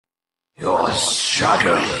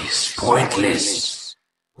struggle is pointless.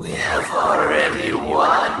 We have already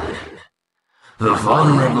won. The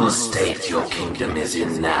vulnerable state your kingdom is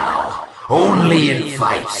in now only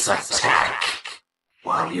invites attack.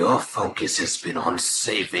 While your focus has been on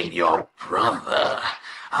saving your brother,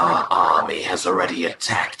 our army has already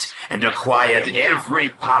attacked and acquired every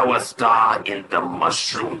Powerstar in the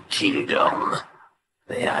Mushroom Kingdom.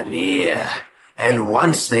 They are near, and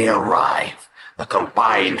once they arrive, the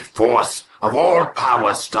combined force of all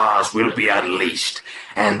Powerstars will be unleashed,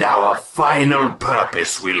 and our final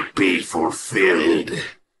purpose will be fulfilled.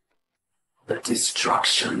 The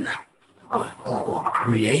destruction of all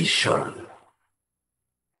creation.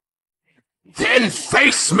 Then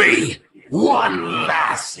face me one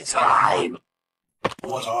last time.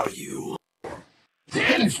 What are you?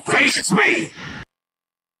 Then face me!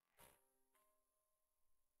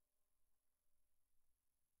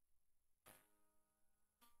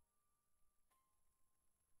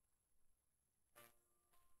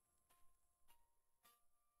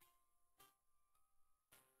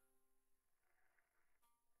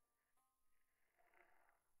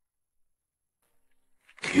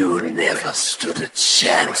 You never stood a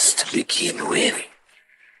chance to begin with.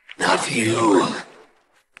 Not you,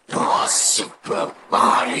 nor Super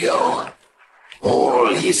Mario.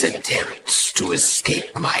 All his attempts to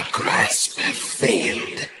escape my grasp have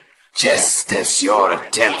failed, just as your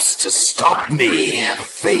attempts to stop me have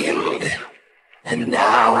failed. And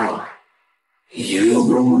now, you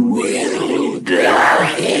will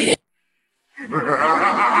die.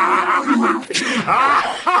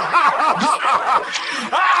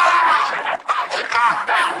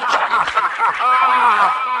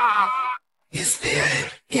 Is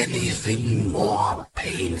there anything more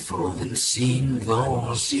painful than seeing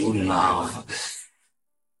those you love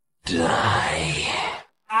die?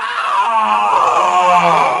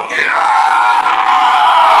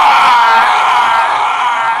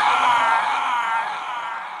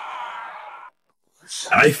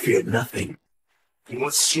 I fear nothing.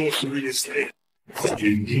 What sorcery is that?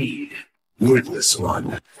 Indeed, wordless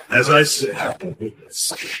one. As I said,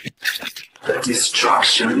 wordless. The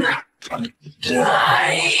destruction.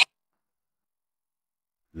 Die.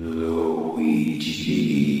 Luigi,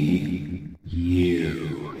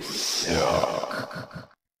 you suck.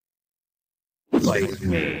 Like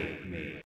me.